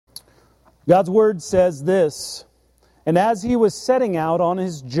God's Word says this, "And as he was setting out on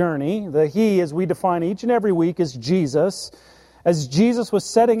his journey," the he, as we define each and every week, is Jesus. As Jesus was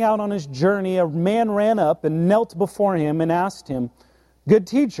setting out on his journey, a man ran up and knelt before him and asked him, "Good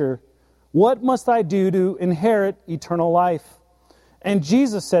teacher, what must I do to inherit eternal life?" And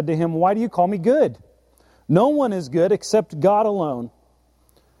Jesus said to him, "Why do you call me good? No one is good except God alone.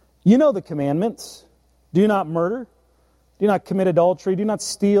 You know the commandments. Do not murder. Do not commit adultery. Do not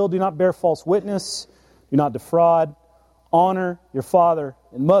steal. Do not bear false witness. Do not defraud. Honor your father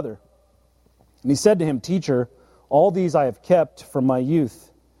and mother." And he said to him, "Teacher, all these I have kept from my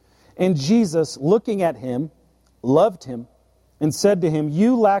youth." And Jesus, looking at him, loved him and said to him,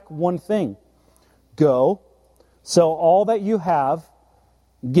 "You lack one thing. Go, sell all that you have,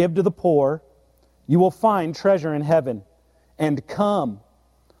 give to the poor. You will find treasure in heaven. And come,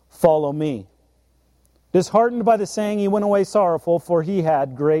 follow me." Disheartened by the saying, he went away sorrowful, for he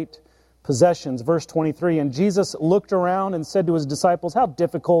had great possessions. Verse 23, "And Jesus looked around and said to his disciples, how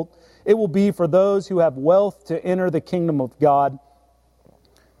difficult it will be for those who have wealth to enter the kingdom of God."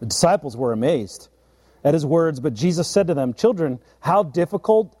 The disciples were amazed at his words, but Jesus said to them, "Children, how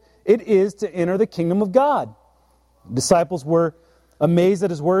difficult it is to enter the kingdom of God." The disciples were amazed at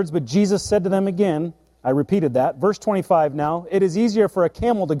his words, but Jesus said to them again, I repeated that. Verse 25 now, "It is easier for a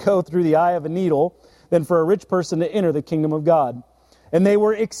camel to go through the eye of a needle than for a rich person to enter the kingdom of God." And they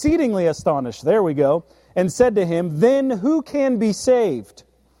were exceedingly astonished, there we go, and said to him, "Then who can be saved?"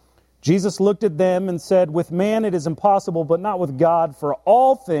 Jesus looked at them and said, "With man it is impossible, but not with God, for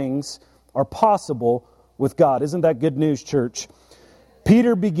all things are possible with God." Isn't that good news, church?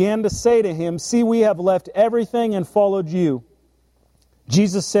 Peter began to say to him, "See, we have left everything and followed you."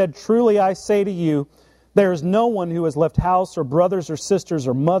 Jesus said, "Truly I say to you, there is no one who has left house or brothers or sisters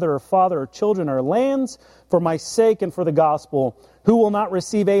or mother or father or children or lands for my sake and for the gospel, who will not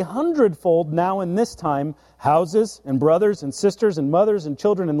receive 100-fold now in this time houses and brothers and sisters and mothers and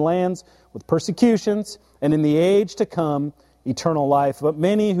children and lands with persecutions, and in the age to come eternal life. But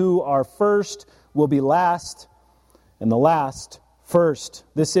many who are first will be last, and the last first."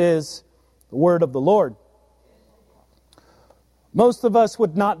 This is the word of the Lord. Most of us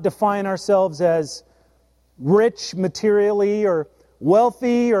would not define ourselves as rich materially or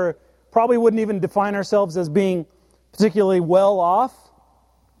wealthy, or probably wouldn't even define ourselves as being particularly well off.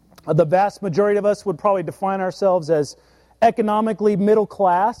 The vast majority of us would probably define ourselves as economically middle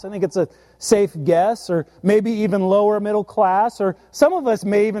class. I think it's a safe guess, or maybe even lower middle class, or some of us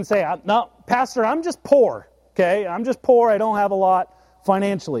may even say, "No, Pastor, I'm just poor, okay? I'm just poor, I don't have a lot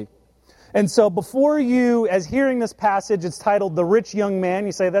financially." And so before you, as hearing this passage, it's titled "The Rich Young Man,"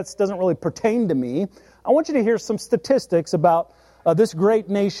 you say, that doesn't really pertain to me. I want you to hear some statistics about this great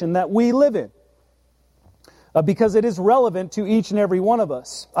nation that we live in, because it is relevant to each and every one of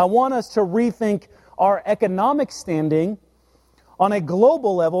us. I want us to rethink our economic standing on a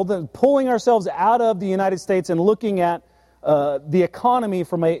global level, pulling ourselves out of the United States and looking at the economy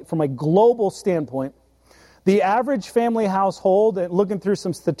from a global standpoint. The average family household, looking through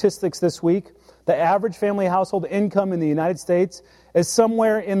some statistics this week, the average family household income in the United States is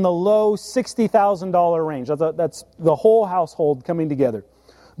somewhere in the low $60,000 range. That's the whole household coming together.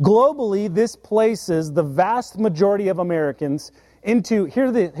 Globally, this places the vast majority of Americans into,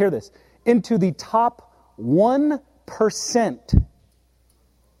 hear this, into the top 1%.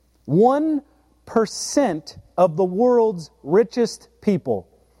 1% of the world's richest people.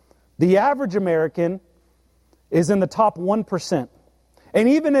 The average American is in the top 1%. And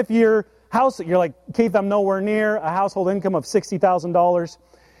even if you're like, "Keith, I'm nowhere near a household income of $60,000.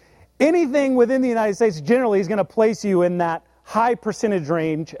 Anything within the United States generally is going to place you in that high percentage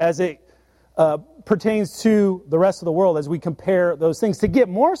range as it pertains to the rest of the world as we compare those things. To get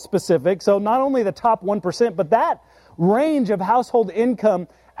more specific, so not only the top 1%, but that range of household income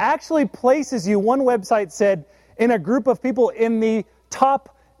actually places you, one website said, in a group of people in the top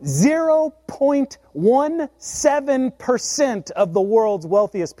 0.17% of the world's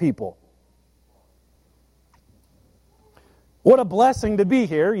wealthiest people. What a blessing to be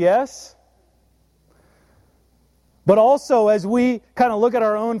here, yes? But also, as we kind of look at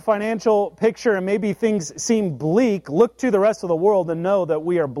our own financial picture and maybe things seem bleak, look to the rest of the world and know that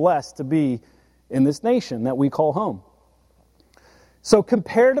we are blessed to be in this nation that we call home. So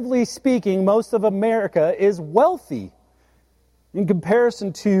comparatively speaking, most of America is wealthy in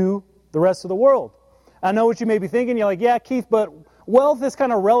comparison to the rest of the world. I know what you may be thinking. You're like, "Yeah, Keith, but wealth is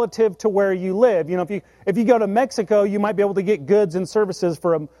kind of relative to where you live. You know, if you go to Mexico, you might be able to get goods and services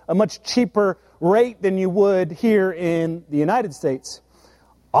for a much cheaper rate than you would here in the United States."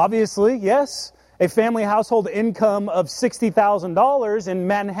 Obviously, yes. a family household income of $60,000 in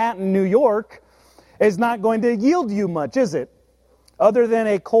Manhattan, New York, is not going to yield you much, is it? Other than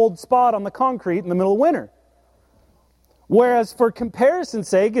a cold spot on the concrete in the middle of winter. Whereas for comparison's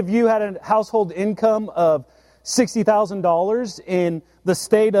sake, if you had a household income of $60,000 in the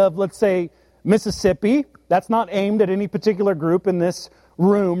state of, let's say, Mississippi, that's not aimed at any particular group in this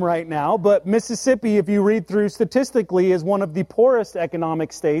room right now, but Mississippi, if you read through statistically, is one of the poorest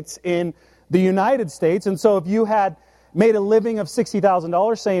economic states in the United States. And so if you had made a living of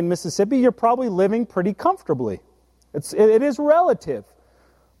 $60,000, say in Mississippi, you're probably living pretty comfortably. It is relative.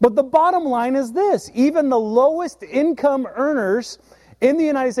 But the bottom line is this: even the lowest income earners in the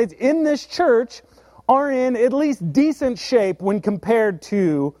United States, in this church, are in at least decent shape when compared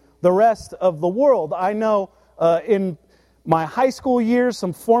to the rest of the world. I know in my high school years,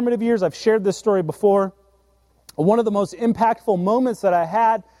 some formative years, I've shared this story before, one of the most impactful moments that I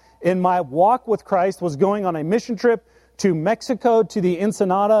had in my walk with Christ was going on a mission trip to Mexico, to the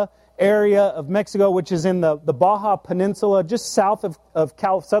Ensenada area of Mexico, which is in the Baja Peninsula, just south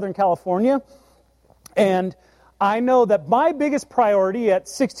of Southern California. And I know that my biggest priority at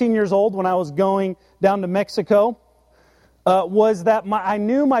 16 years old when I was going down to Mexico was that I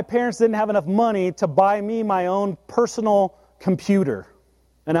knew my parents didn't have enough money to buy me my own personal computer.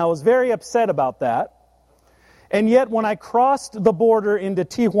 And I was very upset about that. And yet when I crossed the border into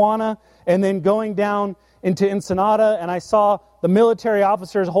Tijuana and then going down into Ensenada, and I saw the military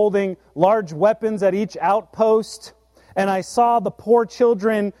officers holding large weapons at each outpost, and I saw the poor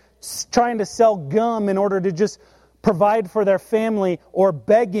children trying to sell gum in order to just provide for their family or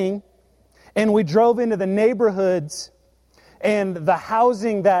begging, and we drove into the neighborhoods and the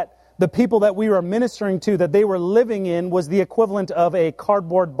housing that the people that we were ministering to, that they were living in, was the equivalent of a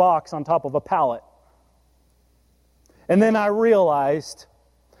cardboard box on top of a pallet. And then I realized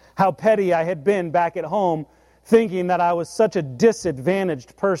how petty I had been back at home, thinking that I was such a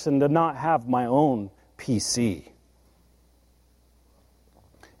disadvantaged person to not have my own PC.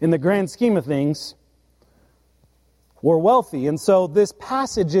 In the grand scheme of things, we're wealthy. And so this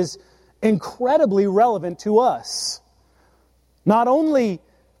passage is incredibly relevant to us. Not only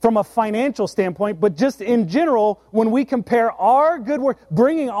from a financial standpoint, but just in general, when we compare our good work,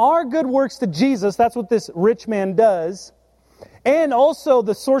 bringing our good works to Jesus, that's what this rich man does. And also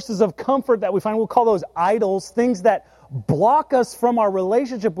the sources of comfort that we find, we'll call those idols, things that block us from our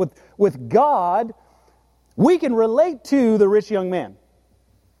relationship with God, we can relate to the rich young man.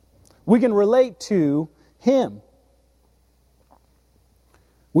 We can relate to him.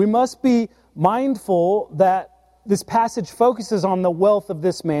 We must be mindful that this passage focuses on the wealth of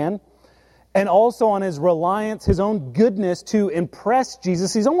this man and also on his reliance, his own goodness to impress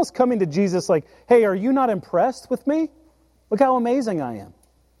Jesus. He's almost coming to Jesus like, hey, are you not impressed with me? Look how amazing I am.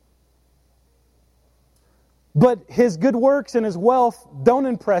 But his good works and his wealth don't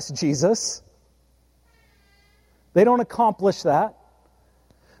impress Jesus. They don't accomplish that.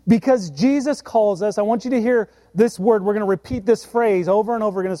 Because Jesus calls us, I want you to hear this word, we're going to repeat this phrase over and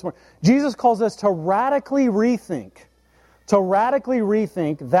over again this morning. Jesus calls us to radically rethink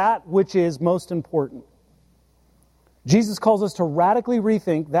that which is most important. Jesus calls us to radically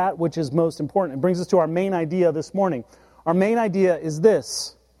rethink that which is most important. It brings us to our main idea this morning. Our main idea is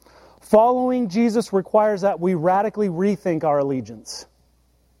this: following Jesus requires that we radically rethink our allegiance.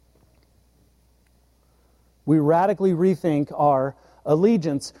 We radically rethink our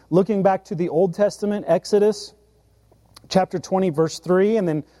allegiance. Looking back to the Old Testament, Exodus chapter 20, verse 3, and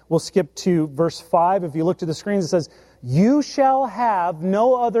then we'll skip to verse 5. If you look to the screens, it says, "You shall have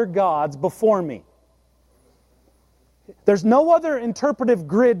no other gods before me." There's no other interpretive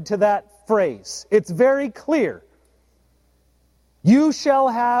grid to that phrase. It's very clear. You shall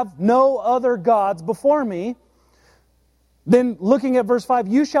have no other gods before me. Then looking at verse 5,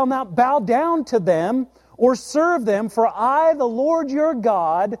 you shall not bow down to them or serve them, for I, the Lord your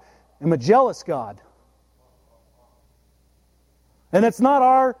God, am a jealous God. And it's not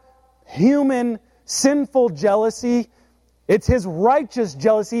our human, sinful jealousy. It's His righteous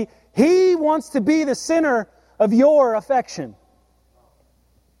jealousy. He wants to be the center of your affection.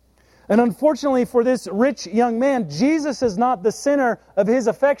 And unfortunately for this rich young man, Jesus is not the center of his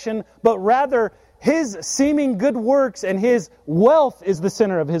affection, but rather his seeming good works and his wealth is the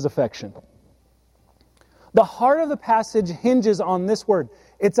center of his affection. The heart of the passage hinges on this word.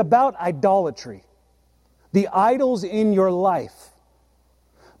 It's about idolatry. The idols in your life.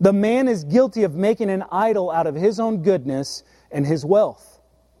 The man is guilty of making an idol out of his own goodness and his wealth.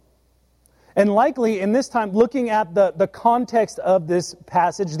 And likely in this time, looking at the context of this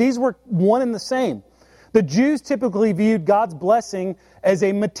passage, these were one and the same. The Jews typically viewed God's blessing as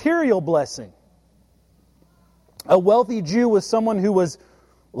a material blessing. A wealthy Jew was someone who was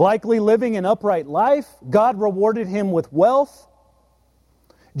likely living an upright life. God rewarded him with wealth.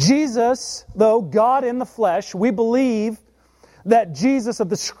 Jesus, though God in the flesh, we believe that Jesus, of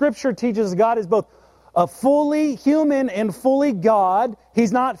the Scripture teaches God is both a fully human and fully God.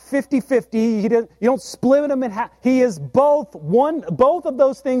 He's not 50-50. You don't split him in half. He is both of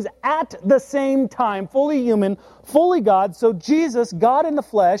those things at the same time, fully human, fully God. So Jesus, God in the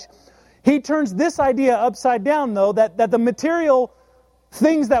flesh, He turns this idea upside down, though, that the material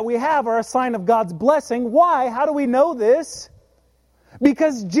things that we have are a sign of God's blessing. Why? How do we know this?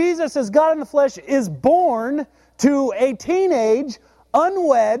 Because Jesus, as God in the flesh, is born to a teenage,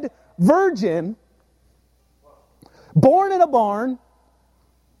 unwed virgin, born in a barn,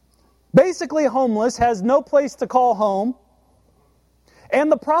 basically homeless, has no place to call home.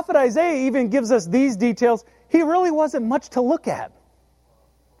 And the prophet Isaiah even gives us these details. He really wasn't much to look at.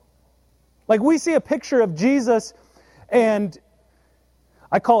 Like, we see a picture of Jesus, and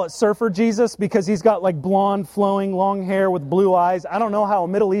I call it surfer Jesus because he's got like blonde, flowing, long hair with blue eyes. I don't know how a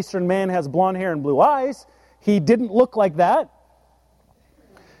Middle Eastern man has blonde hair and blue eyes. He didn't look like that.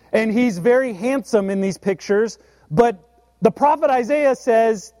 And he's very handsome in these pictures. But the prophet Isaiah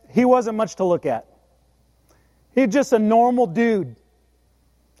says he wasn't much to look at. He's just a normal dude.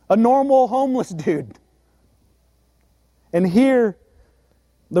 A normal homeless dude. And here,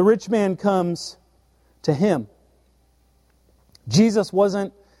 the rich man comes to him. Jesus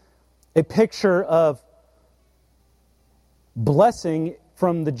wasn't a picture of blessing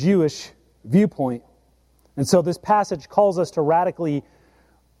from the Jewish viewpoint. And so this passage calls us to radically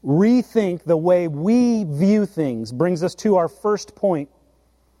rethink the way we view things. Brings us to our first point.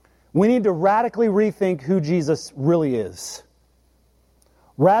 We need to radically rethink who Jesus really is.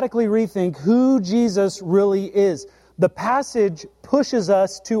 Radically rethink who Jesus really is. The passage pushes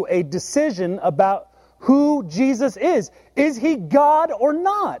us to a decision about who Jesus is. Is He God or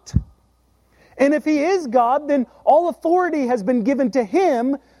not? And if He is God, then all authority has been given to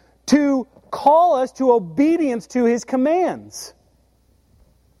Him to call us to obedience to His commands.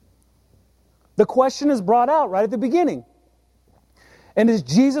 The question is brought out right at the beginning. And as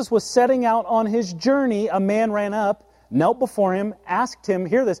Jesus was setting out on His journey, a man ran up, knelt before Him, asked Him,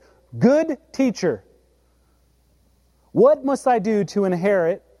 hear this, "Good teacher, what must I do to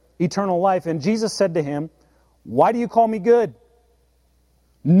inherit eternal life?" And Jesus said to him, "Why do you call me good?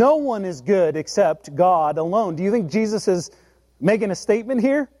 No one is good except God alone." Do you think Jesus is making a statement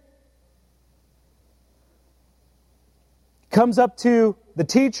here? Comes up to the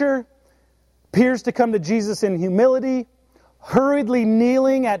teacher, appears to come to Jesus in humility, hurriedly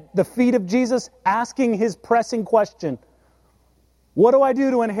kneeling at the feet of Jesus, asking his pressing question. What do I do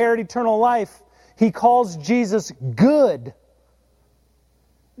to inherit eternal life? He calls Jesus good.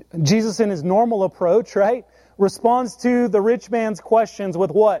 Jesus, in his normal approach, right, responds to the rich man's questions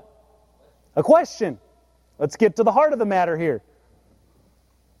with what? A question. Let's get to the heart of the matter here.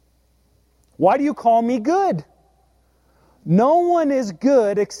 Why do you call me good? No one is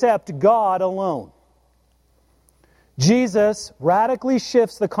good except God alone. Jesus radically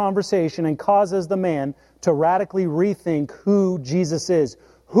shifts the conversation and causes the man to radically rethink who Jesus is.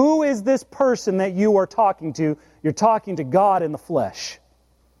 Who is this person that you are talking to? You're talking to God in the flesh.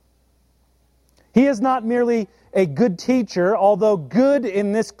 He is not merely a good teacher, although good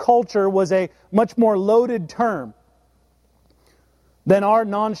in this culture was a much more loaded term than our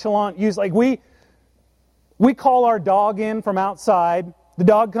nonchalant use. Like we call our dog in from outside. The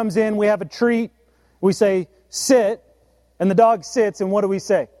dog comes in, we have a treat. We say, "Sit." And the dog sits, and what do we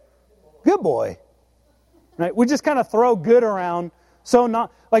say? "Good boy." Right? We just kind of throw good around. So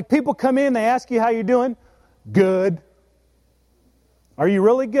not like people come in, they ask you how you're doing. Good. Are you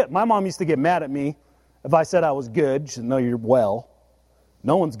really good? My mom used to get mad at me if I said I was good. She said, "No, you're well.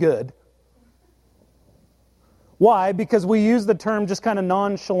 No one's good." Why? Because we use the term just kind of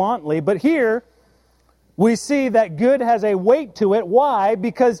nonchalantly. But here, we see that good has a weight to it. Why?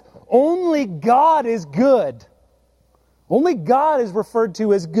 Because only God is good. Only God is referred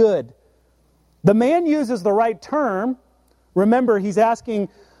to as good. The man uses the right term. Remember, he's asking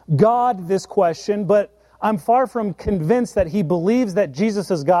God this question, but I'm far from convinced that he believes that Jesus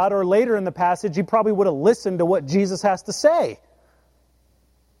is God, or later in the passage, he probably would have listened to what Jesus has to say.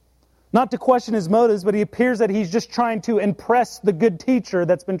 Not to question his motives, but he appears that he's just trying to impress the good teacher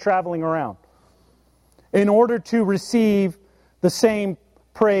that's been traveling around in order to receive the same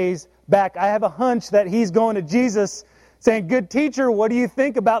praise back. I have a hunch that he's going to Jesus saying, "Good teacher, what do you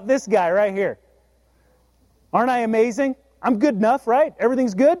think about this guy right here? Aren't I amazing? I'm good enough, right?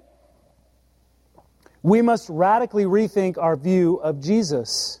 Everything's good?" We must radically rethink our view of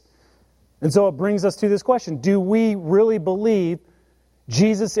Jesus. And so it brings us to this question. Do we really believe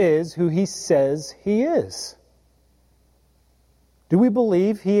Jesus is who He says He is? Do we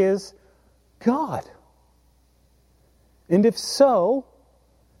believe He is God? And if so,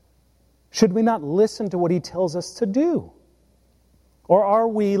 should we not listen to what He tells us to do? Or are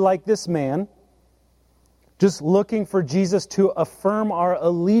we, like this man, just looking for Jesus to affirm our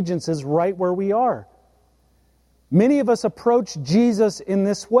allegiances right where we are? Many of us approach Jesus in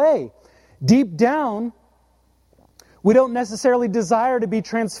this way. Deep down, we don't necessarily desire to be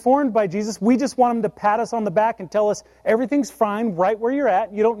transformed by Jesus. We just want Him to pat us on the back and tell us everything's fine right where you're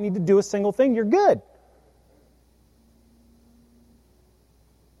at. You don't need to do a single thing. You're good.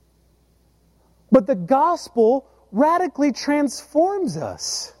 But the gospel radically transforms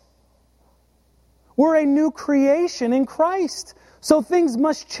us. We're a new creation in Christ. So things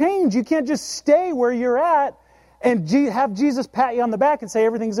must change. You can't just stay where you're at and have Jesus pat you on the back and say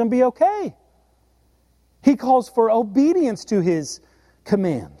everything's going to be okay. He calls for obedience to His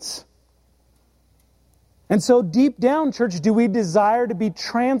commands. And so deep down, church, do we desire to be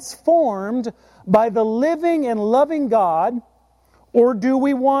transformed by the living and loving God, or do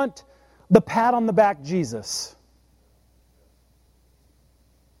we want the pat on the back Jesus?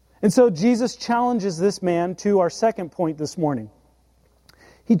 And so Jesus challenges this man to our second point this morning.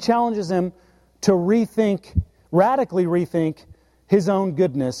 He challenges him to radically rethink his own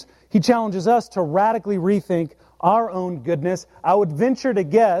goodness. He challenges us to radically rethink our own goodness. I would venture to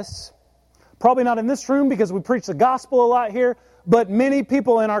guess, probably not in this room because we preach the gospel a lot here, but many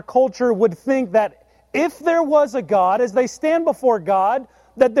people in our culture would think that if there was a God, as they stand before God,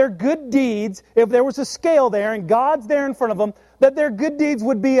 that their good deeds, if there was a scale there and God's there in front of them, that their good deeds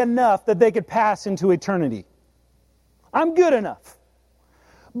would be enough that they could pass into eternity. I'm good enough.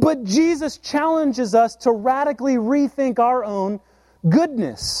 But Jesus challenges us to radically rethink our own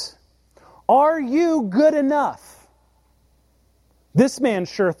goodness. Are you good enough? This man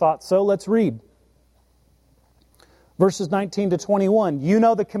sure thought so. Let's read. Verses 19 to 21. You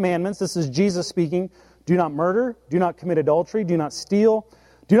know the commandments. This is Jesus speaking. Do not murder. Do not commit adultery. Do not steal.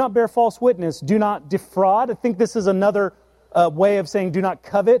 Do not bear false witness. Do not defraud. I think this is another way of saying do not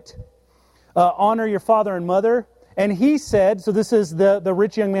covet. Honor your father and mother. And he said, so this is the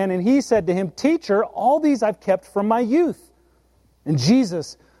rich young man, and he said to him, Teacher, all these I've kept from my youth. And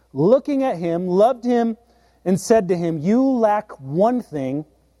Jesus, looking at him, loved him and said to him, You lack one thing.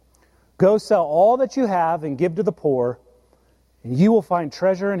 Go sell all that you have and give to the poor, and you will find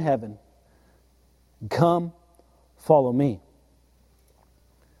treasure in heaven. Come, follow me.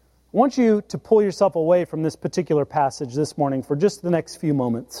 I want you to pull yourself away from this particular passage this morning for just the next few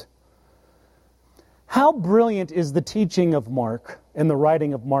moments. How brilliant is the teaching of Mark and the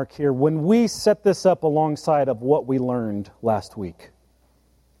writing of Mark here when we set this up alongside of what we learned last week.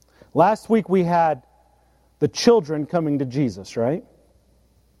 Last week we had the children coming to Jesus, right?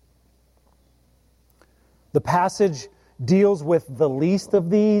 The passage deals with the least of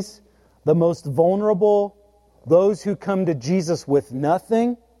these, the most vulnerable, those who come to Jesus with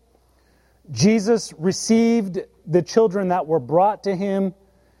nothing. Jesus received the children that were brought to Him,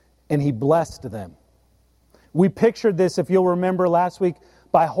 and He blessed them. We pictured this, if you'll remember last week,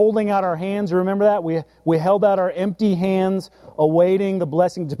 by holding out our hands. Remember that? We held out our empty hands, awaiting the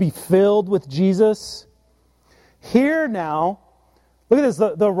blessing to be filled with Jesus. Here now, look at this,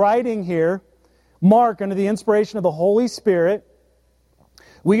 the writing here. Mark, under the inspiration of the Holy Spirit,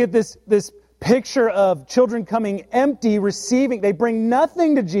 we get this picture of children coming empty, receiving. They bring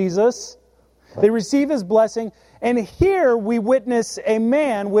nothing to Jesus. They receive His blessing. And here we witness a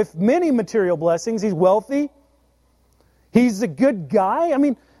man with many material blessings. He's wealthy. He's a good guy. I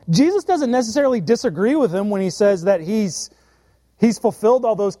mean, Jesus doesn't necessarily disagree with him when He says that he's fulfilled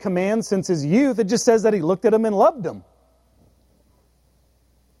all those commands since his youth. It just says that He looked at him and loved him.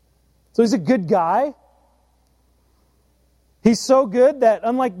 So he's a good guy. He's so good that,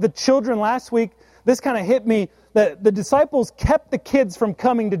 unlike the children last week, this kind of hit me, that the disciples kept the kids from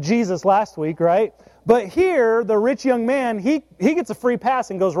coming to Jesus last week, right? But here, the rich young man, he gets a free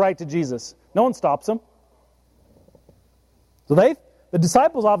pass and goes right to Jesus. No one stops him. So the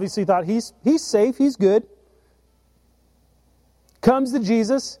disciples obviously thought he's safe, he's good. Comes to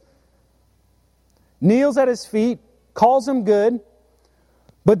Jesus, kneels at His feet, calls Him good.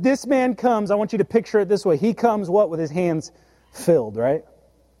 But this man comes, I want you to picture it this way. He comes what? With his hands filled, right?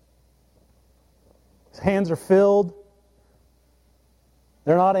 His hands are filled.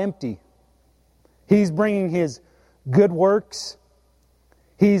 They're not empty. He's bringing his good works.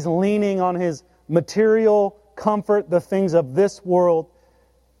 He's leaning on his material comfort, the things of this world,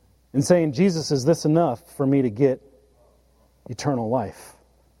 and saying, Jesus, is this enough for me to get eternal life?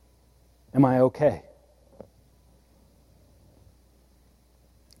 Am I okay?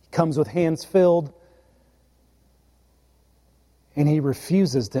 He comes with hands filled, and he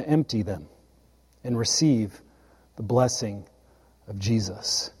refuses to empty them and receive the blessing of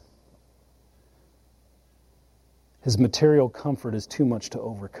Jesus. His material comfort is too much to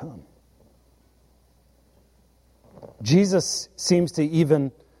overcome. Jesus seems to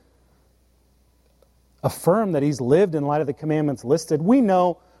even affirm that he's lived in light of the commandments listed. We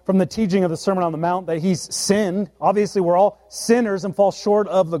know from the teaching of the Sermon on the Mount that he's sinned. Obviously, we're all sinners and fall short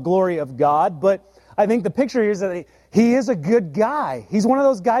of the glory of God. But I think the picture here is that he is a good guy. He's one of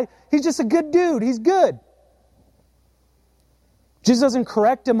those guys. He's just a good dude. He's good. Jesus doesn't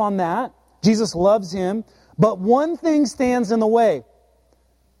correct him on that. Jesus loves him. But one thing stands in the way.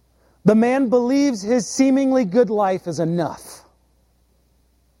 The man believes his seemingly good life is enough.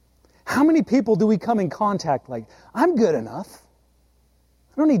 How many people do we come in contact like, I'm good enough.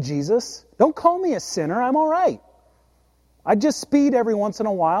 I don't need Jesus. Don't call me a sinner. I'm all right. I just speed every once in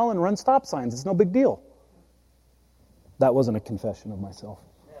a while and run stop signs. It's no big deal. That wasn't a confession of myself.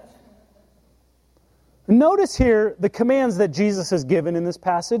 Notice here the commands that Jesus has given in this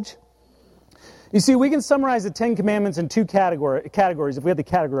passage. You see, we can summarize the Ten Commandments in two categories if we had to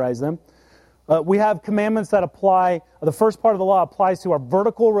categorize them. We have commandments that apply, the first part of the law applies to our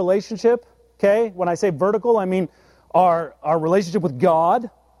vertical relationship. Okay? When I say vertical, I mean our relationship with God.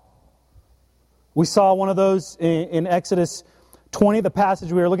 We saw one of those in Exodus 20, the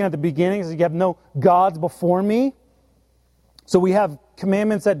passage we were looking at the beginning. It says, you have no gods before me. So we have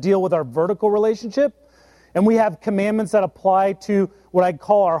commandments that deal with our vertical relationship. And we have commandments that apply to what I'd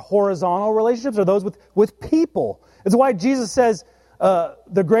call our horizontal relationships, or those with people. It's why Jesus says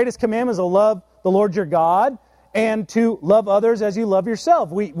the greatest commandment is to love the Lord your God and to love others as you love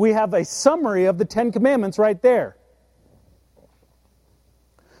yourself. We have a summary of the Ten Commandments right there.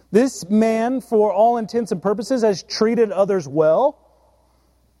 This man, for all intents and purposes, has treated others well.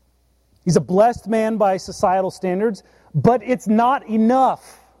 He's a blessed man by societal standards, but it's not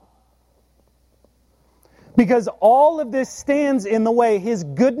enough. Because all of this stands in the way. His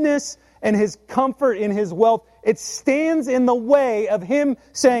goodness and his comfort in his wealth, it stands in the way of him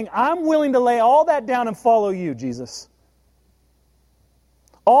saying, I'm willing to lay all that down and follow you, Jesus.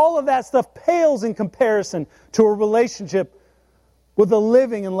 All of that stuff pales in comparison to a relationship with a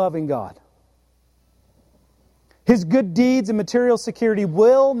living and loving God. His good deeds and material security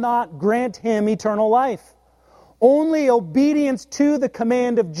will not grant him eternal life. Only obedience to the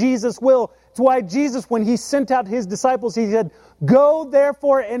command of Jesus will. It's why Jesus, when he sent out his disciples, he said, go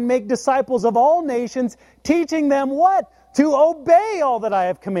therefore and make disciples of all nations, teaching them what? To obey all that I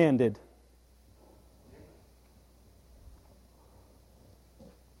have commanded.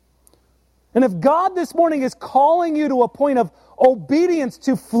 And if God this morning is calling you to a point of obedience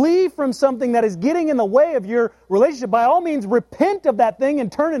to flee from something that is getting in the way of your relationship, by all means repent of that thing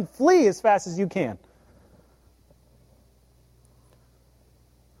and turn and flee as fast as you can.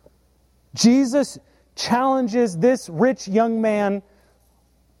 Jesus challenges this rich young man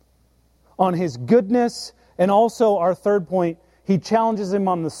on his goodness, and also our third point, he challenges him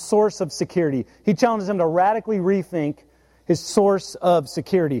on the source of security. He challenges him to radically rethink his source of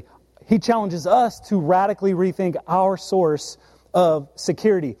security. He challenges us to radically rethink our source of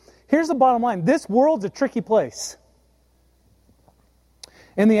security. Here's the bottom line. This world's a tricky place.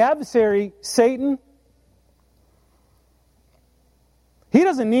 And the adversary, Satan, he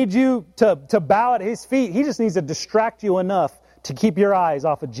doesn't need you to bow at his feet. He just needs to distract you enough to keep your eyes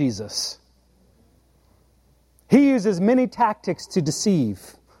off of Jesus. He uses many tactics to deceive.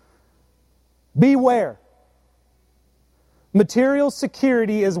 Beware. Material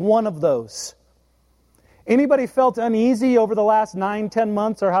security is one of those. Anybody felt uneasy over the last 9-10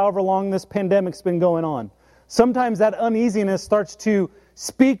 months or however long this pandemic's been going on? Sometimes that uneasiness starts to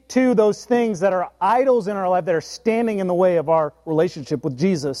speak to those things that are idols in our life that are standing in the way of our relationship with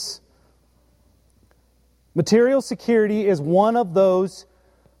Jesus. Material security is one of those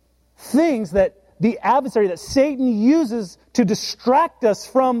things that the adversary, that Satan uses to distract us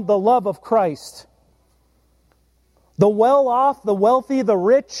from the love of Christ. The well-off, the wealthy, the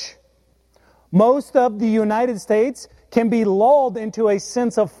rich, most of the United States can be lulled into a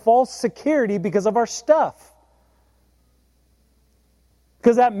sense of false security because of our stuff.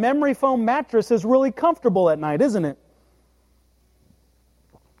 Because that memory foam mattress is really comfortable at night, isn't it?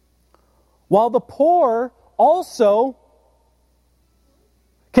 While the poor also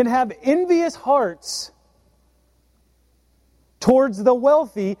can have envious hearts towards the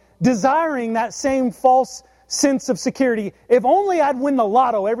wealthy, desiring that same false sense of security. If only I'd win the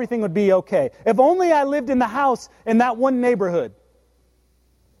lotto, everything would be okay. If only I lived in the house in that one neighborhood.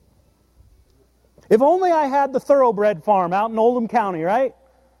 If only I had the Thoroughbred Farm out in Oldham County, right?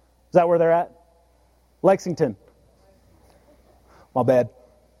 Is that where they're at? Lexington. My bad.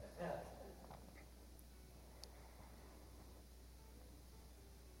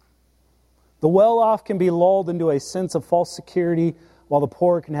 The well-off can be lulled into a sense of false security, while the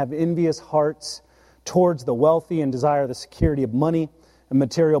poor can have envious hearts towards the wealthy and desire the security of money and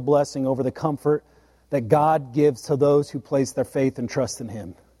material blessing over the comfort that God gives to those who place their faith and trust in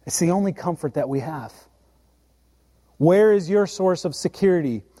Him. It's the only comfort that we have. Where is your source of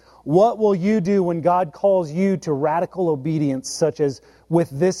security? What will you do when God calls you to radical obedience, such as with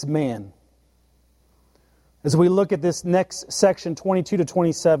this man? As we look at this next section, 22 to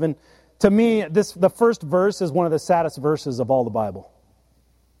 27, to me, the first verse is one of the saddest verses of all the Bible.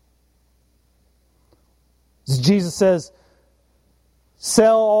 As Jesus says,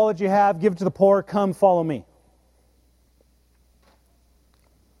 sell all that you have, give it to the poor, come follow me.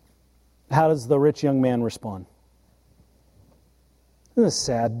 How does the rich young man respond? Isn't it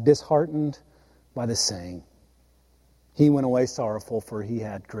sad, disheartened by the saying, he went away sorrowful, for he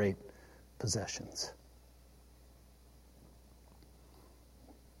had great possessions.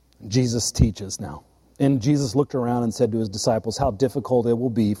 Jesus teaches now. And Jesus looked around and said to His disciples, how difficult it will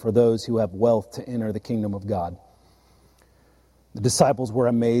be for those who have wealth to enter the kingdom of God. The disciples were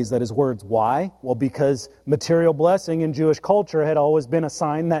amazed at His words. Why? Well, because material blessing in Jewish culture had always been a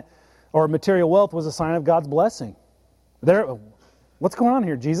sign that, or material wealth was a sign of God's blessing. What's going on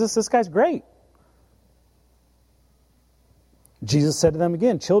here, Jesus? This guy's great. Jesus said to them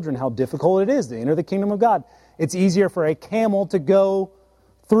again, children, how difficult it is to enter the kingdom of God. It's easier for a camel to go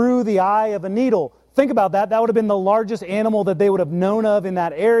through the eye of a needle. Think about that. That would have been the largest animal that they would have known of in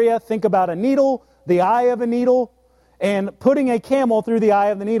that area. Think about a needle, the eye of a needle, and putting a camel through the eye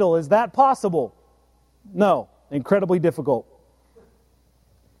of the needle. Is that possible? No. Incredibly difficult.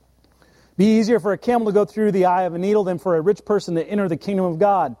 Be easier for a camel to go through the eye of a needle than for a rich person to enter the kingdom of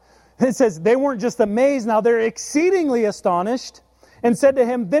God. And it says they weren't just amazed. Now they're exceedingly astonished and said to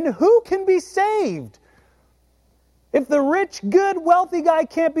Him, then who can be saved? If the rich, good, wealthy guy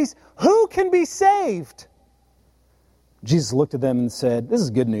can't be, who can be saved? Jesus looked at them and said, this is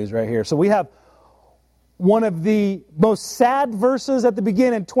good news right here. So we have one of the most sad verses at the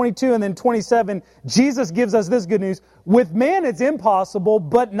beginning, 22 and then 27. Jesus gives us this good news. With man it's impossible,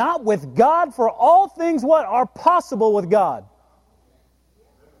 but not with God, for all things what are possible with God.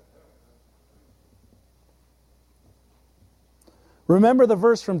 Remember the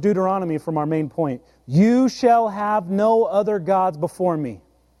verse from Deuteronomy from our main point. You shall have no other gods before me.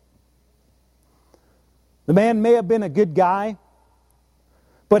 The man may have been a good guy,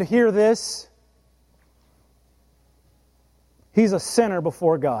 but hear this. He's a sinner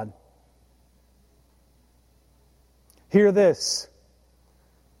before God. Hear this.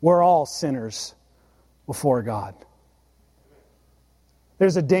 We're all sinners before God.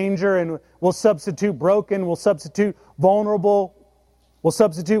 There's a danger, and we'll substitute broken, we'll substitute vulnerable, we'll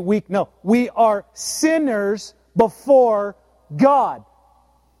substitute weak. No, we are sinners before God.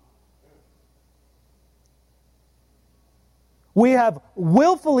 We have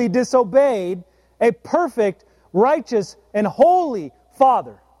willfully disobeyed a perfect, righteous, and holy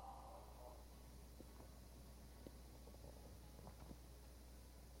Father.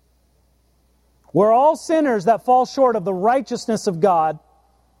 We're all sinners that fall short of the righteousness of God,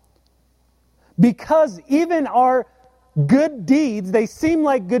 because even our good deeds, they seem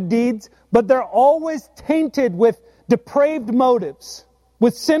like good deeds, but they're always tainted with depraved motives,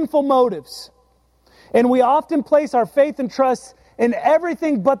 with sinful motives. And we often place our faith and trust in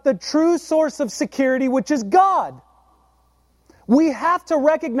everything but the true source of security, which is God. We have to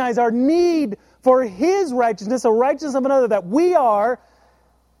recognize our need for His righteousness, a righteousness of another, that we are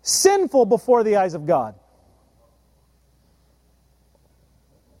sinful before the eyes of God.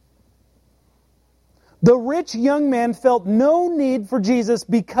 The rich young man felt no need for Jesus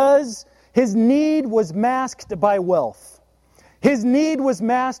because his need was masked by wealth. His need was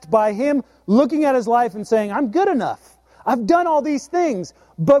masked by him looking at his life and saying, I'm good enough. I've done all these things.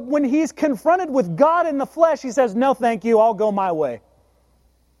 But when he's confronted with God in the flesh, he says, no, thank you, I'll go my way.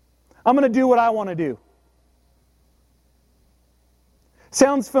 I'm going to do what I want to do.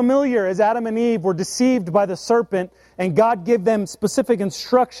 Sounds familiar, as Adam and Eve were deceived by the serpent and God gave them specific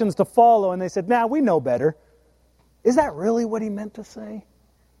instructions to follow, and they said, we know better. Is that really what He meant to say?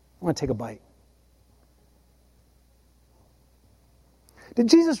 I want to take a bite. Did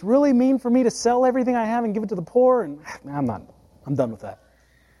Jesus really mean for me to sell everything I have and give it to the poor? And I'm done with that.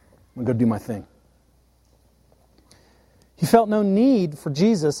 I'm going to go do my thing. He felt no need for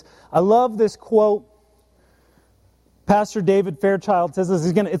Jesus. I love this quote. Pastor David Fairchild says this.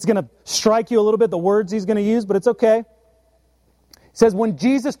 It's going to strike you a little bit, the words he's going to use, but it's okay. He says, when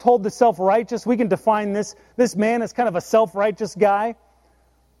Jesus told the self-righteous, we can define this man as kind of a self-righteous guy.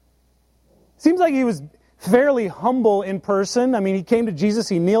 Seems like he was fairly humble in person. I mean, he came to Jesus,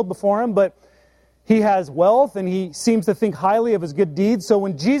 he kneeled before him, but he has wealth and he seems to think highly of his good deeds. So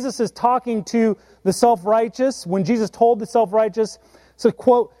when Jesus is talking to the self-righteous, when Jesus told the self-righteous, so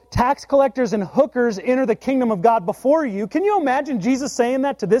quote, tax collectors and hookers enter the kingdom of God before you. Can you imagine Jesus saying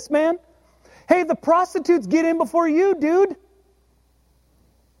that to this man? Hey, the prostitutes get in before you, dude.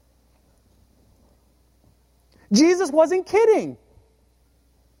 Jesus wasn't kidding.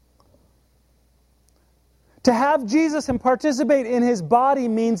 To have Jesus and participate in His body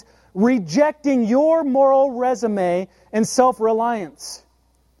means rejecting your moral resume and self-reliance.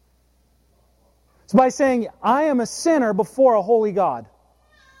 It's by saying, I am a sinner before a holy God.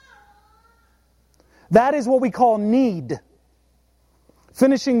 That is what we call need.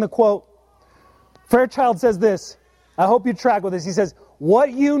 Finishing the quote, Fairchild says this. I hope you track with this. He says,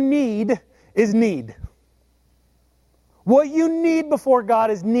 what you need is need. What you need before God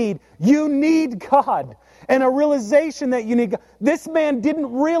is need. You need God. And a realization that you need God. This man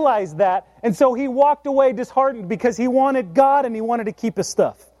didn't realize that, and so he walked away disheartened because he wanted God and he wanted to keep his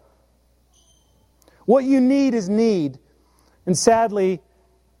stuff. What you need is need. And sadly,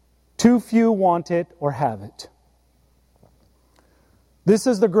 too few want it or have it. This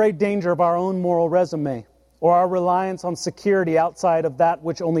is the great danger of our own moral resume, or our reliance on security outside of that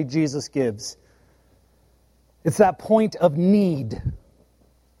which only Jesus gives. It's that point of need.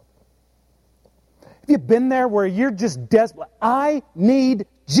 Have you been there where you're just desperate? I need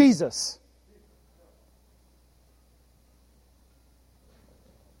Jesus.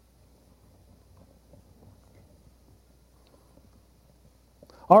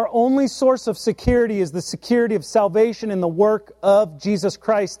 Our only source of security is the security of salvation in the work of Jesus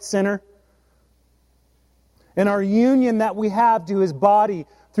Christ, sinner. And our union that we have to His body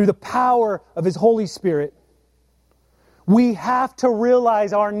through the power of His Holy Spirit. We have to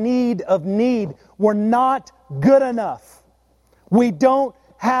realize our need of need. We're not good enough. We don't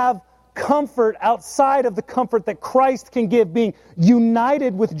have comfort outside of the comfort that Christ can give, being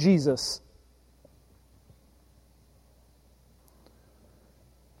united with Jesus.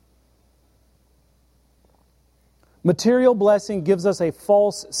 Material blessing gives us a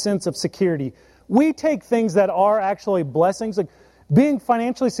false sense of security. We take things that are actually blessings. Like being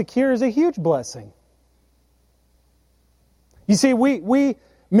financially secure is a huge blessing. You see, we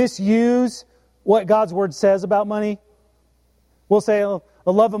misuse what God's Word says about money. We'll say, oh,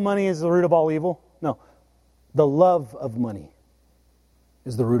 the love of money is the root of all evil. No, the love of money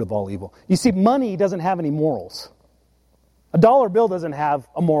is the root of all evil. You see, money doesn't have any morals. A dollar bill doesn't have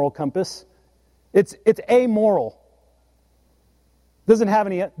a moral compass. It's amoral. Doesn't have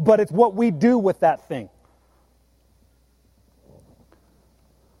any, but it's what we do with that thing.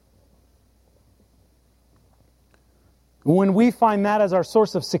 When we find that as our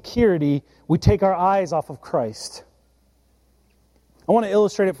source of security, we take our eyes off of Christ. I want to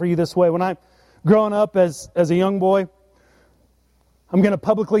illustrate it for you this way. When I'm growing up as a young boy, I'm going to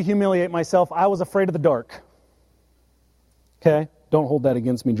publicly humiliate myself. I was afraid of the dark. Okay? Don't hold that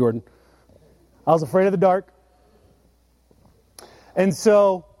against me, Jordan. I was afraid of the dark. And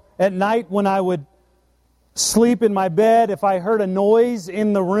so, at night when I would sleep in my bed, if I heard a noise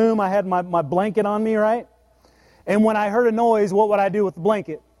in the room, I had my blanket on me, right? And when I heard a noise, what would I do with the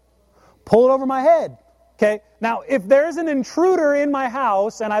blanket? Pull it over my head. Okay? Now, if there's an intruder in my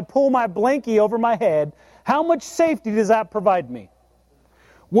house and I pull my blankie over my head, how much safety does that provide me?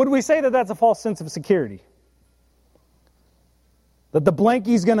 Would we say that that's a false sense of security? That the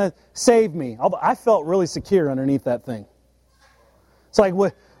blankie's going to save me? Although I felt really secure underneath that thing. It's like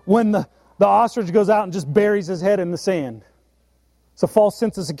when the ostrich goes out and just buries his head in the sand. It's a false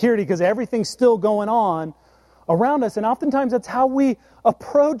sense of security because everything's still going on around us. And oftentimes that's how we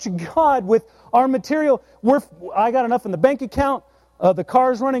approach God with our material. I got enough in the bank account. The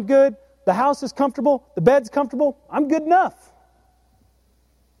car's running good. The house is comfortable. The bed's comfortable. I'm good enough.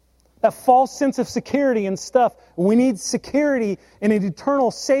 That false sense of security and stuff. We need security in an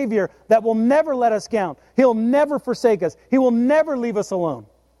eternal Savior that will never let us down. He'll never forsake us. He will never leave us alone.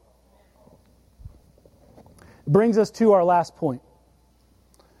 Brings us to our last point.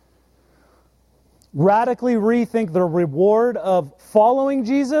 Radically rethink the reward of following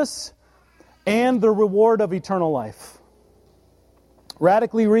Jesus and the reward of eternal life.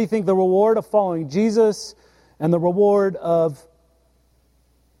 Radically rethink the reward of following Jesus and the reward of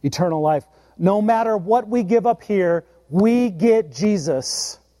eternal life. No matter what we give up here, we get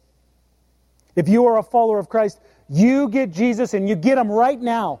Jesus. If you are a follower of Christ, You get Jesus and you get Him right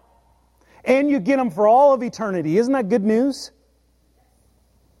now. And you get Him for all of eternity. Isn't that good news?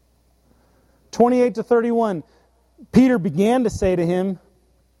 28-31, Peter began to say to him,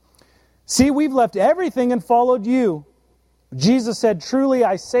 "See, we've left everything and followed you." Jesus said, "Truly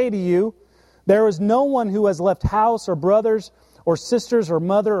I say to you, there is no one who has left house or brothers or sisters or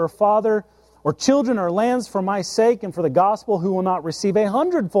mother or father or children or lands for my sake and for the gospel who will not receive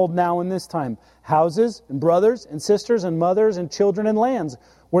 100-fold now in this time, houses and brothers and sisters and mothers and children and lands,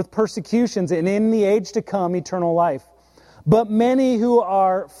 with persecutions, and in the age to come eternal life. But many who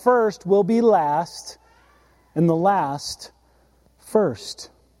are first will be last, and the last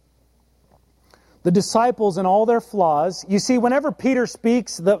first." The disciples and all their flaws. You see, whenever Peter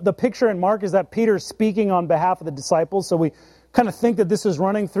speaks, the picture in Mark is that Peter is speaking on behalf of the disciples, so we kind of think that this is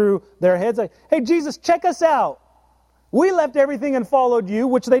running through their heads like, "Hey, Jesus, check us out. We left everything and followed you,"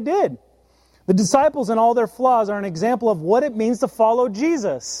 which they did. The disciples and all their flaws are an example of what it means to follow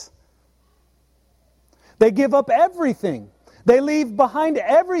Jesus. They give up everything. They leave behind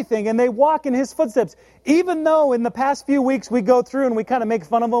everything and they walk in His footsteps. Even though in the past few weeks we go through and we kind of make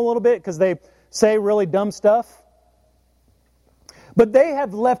fun of them a little bit because they say really dumb stuff. But they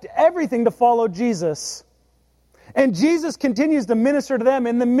have left everything to follow Jesus. And Jesus continues to minister to them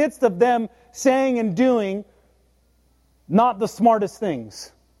in the midst of them saying and doing not the smartest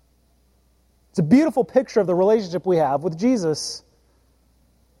things. It's a beautiful picture of the relationship we have with Jesus.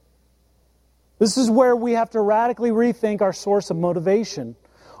 This is where we have to radically rethink our source of motivation.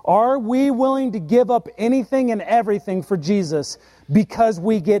 Are we willing to give up anything and everything for Jesus because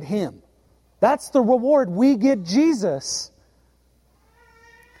we get Him? That's the reward. We get Jesus.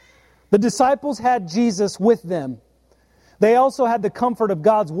 The disciples had Jesus with them. They also had the comfort of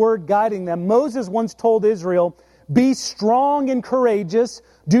God's Word guiding them. Moses once told Israel, "Be strong and courageous.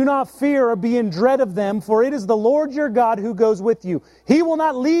 Do not fear or be in dread of them, for it is the Lord your God who goes with you. He will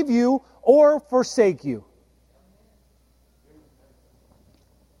not leave you or forsake you."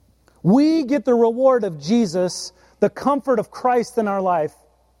 We get the reward of Jesus, the comfort of Christ in our life.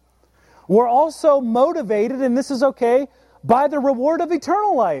 We're also motivated, and this is okay, by the reward of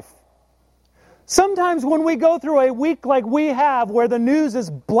eternal life. Sometimes when we go through a week like we have, where the news is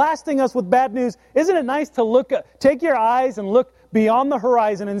blasting us with bad news, isn't it nice to take your eyes and look beyond the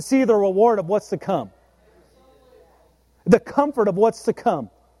horizon and see the reward of what's to come? The comfort of what's to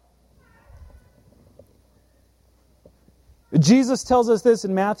come. Jesus tells us this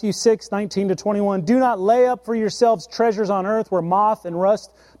in Matthew 6:19-21. "Do not lay up for yourselves treasures on earth where moth and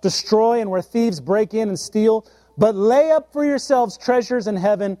rust destroy and where thieves break in and steal, but lay up for yourselves treasures in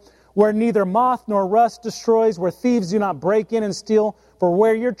heaven where neither moth nor rust destroys, where thieves do not break in and steal, for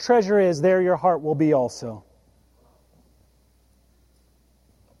where your treasure is, there your heart will be also."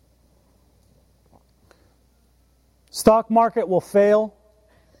 Stock market will fail.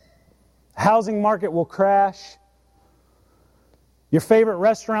 Housing market will crash. Your favorite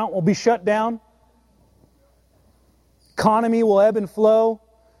restaurant will be shut down. Economy will ebb and flow.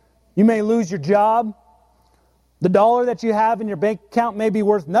 You may lose your job. The dollar that you have in your bank account may be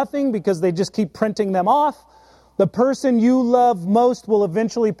worth nothing because they just keep printing them off. The person you love most will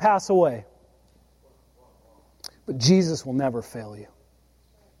eventually pass away. But Jesus will never fail you.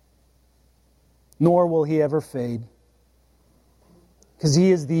 Nor will He ever fade. Because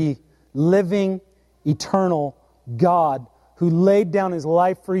He is the living, eternal God who laid down His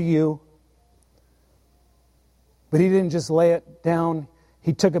life for you. But He didn't just lay it down.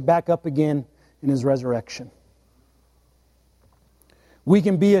 He took it back up again in His resurrection. We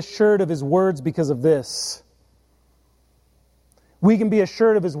can be assured of His words because of this. We can be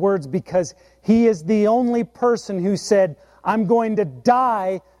assured of His words because He is the only person who said, "I'm going to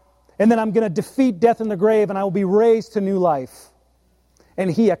die, and then I'm going to defeat death in the grave, and I will be raised to new life." And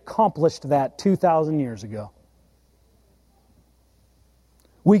He accomplished that 2,000 years ago.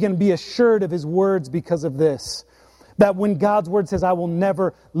 We can be assured of His words because of this. That when God's Word says, "I will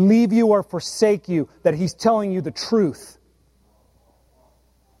never leave you or forsake you," that He's telling you the truth.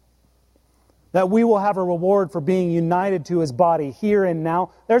 That we will have a reward for being united to His body here and now.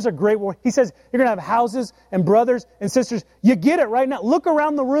 There's a great word. He says, you're going to have houses and brothers and sisters. You get it right now. Look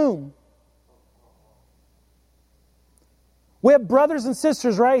around the room. We have brothers and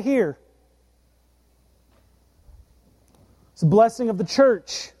sisters right here. It's a blessing of the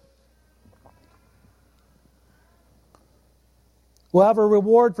church. We'll have a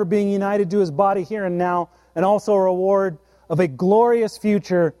reward for being united to His body here and now, and also a reward of a glorious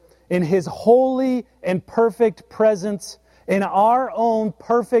future in His holy and perfect presence in our own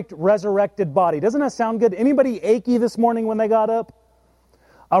perfect resurrected body. Doesn't that sound good? Anybody achy this morning when they got up?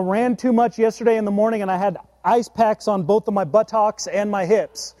 I ran too much yesterday in the morning and I had ice packs on both of my buttocks and my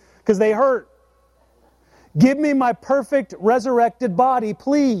hips because they hurt. Give me my perfect resurrected body,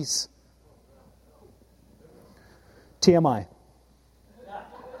 please. TMI.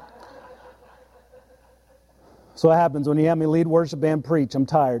 So what happens when you have me lead worship band preach? I'm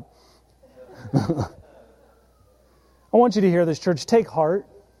tired. I want you to hear this, church. Take heart.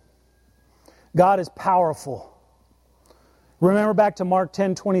 God is powerful. Remember back to Mark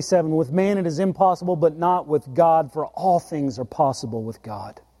 10:27. With man it is impossible, but not with God, for all things are possible with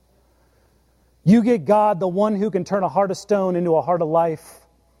God. You get God, the one who can turn a heart of stone into a heart of life.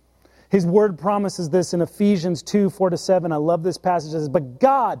 His word promises this in Ephesians 2:4-7. I love this passage. It says, but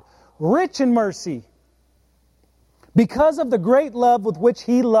God, rich in mercy, because of the great love with which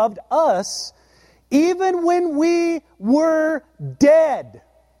He loved us, even when we were dead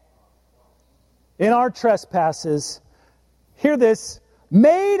in our trespasses, hear this,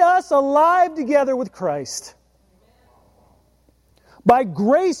 made us alive together with Christ. By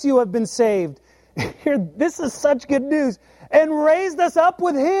grace you have been saved. Here, this is such good news. And raised us up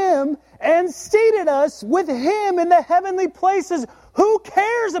with Him and seated us with Him in the heavenly places. Who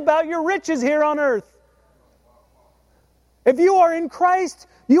cares about your riches here on earth? If you are in Christ,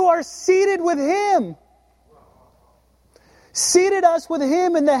 you are seated with Him. Seated us with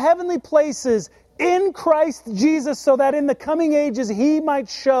Him in the heavenly places in Christ Jesus, so that in the coming ages He might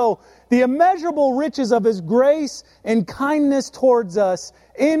show the immeasurable riches of His grace and kindness towards us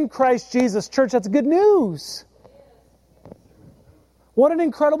in Christ Jesus. Church, that's good news. What an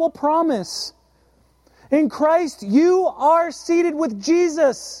incredible promise. In Christ, you are seated with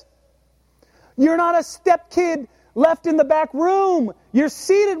Jesus. You're not a stepkid left in the back room. You're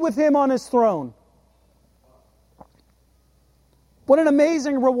seated with Him on His throne. What an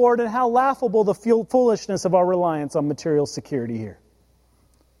amazing reward, and how laughable the foolishness of our reliance on material security here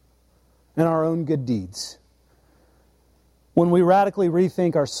and our own good deeds. When we radically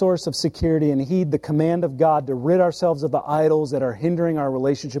rethink our source of security and heed the command of God to rid ourselves of the idols that are hindering our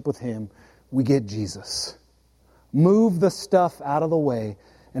relationship with Him, we get Jesus. Move the stuff out of the way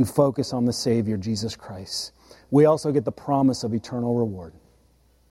and focus on the Savior, Jesus Christ. We also get the promise of eternal reward.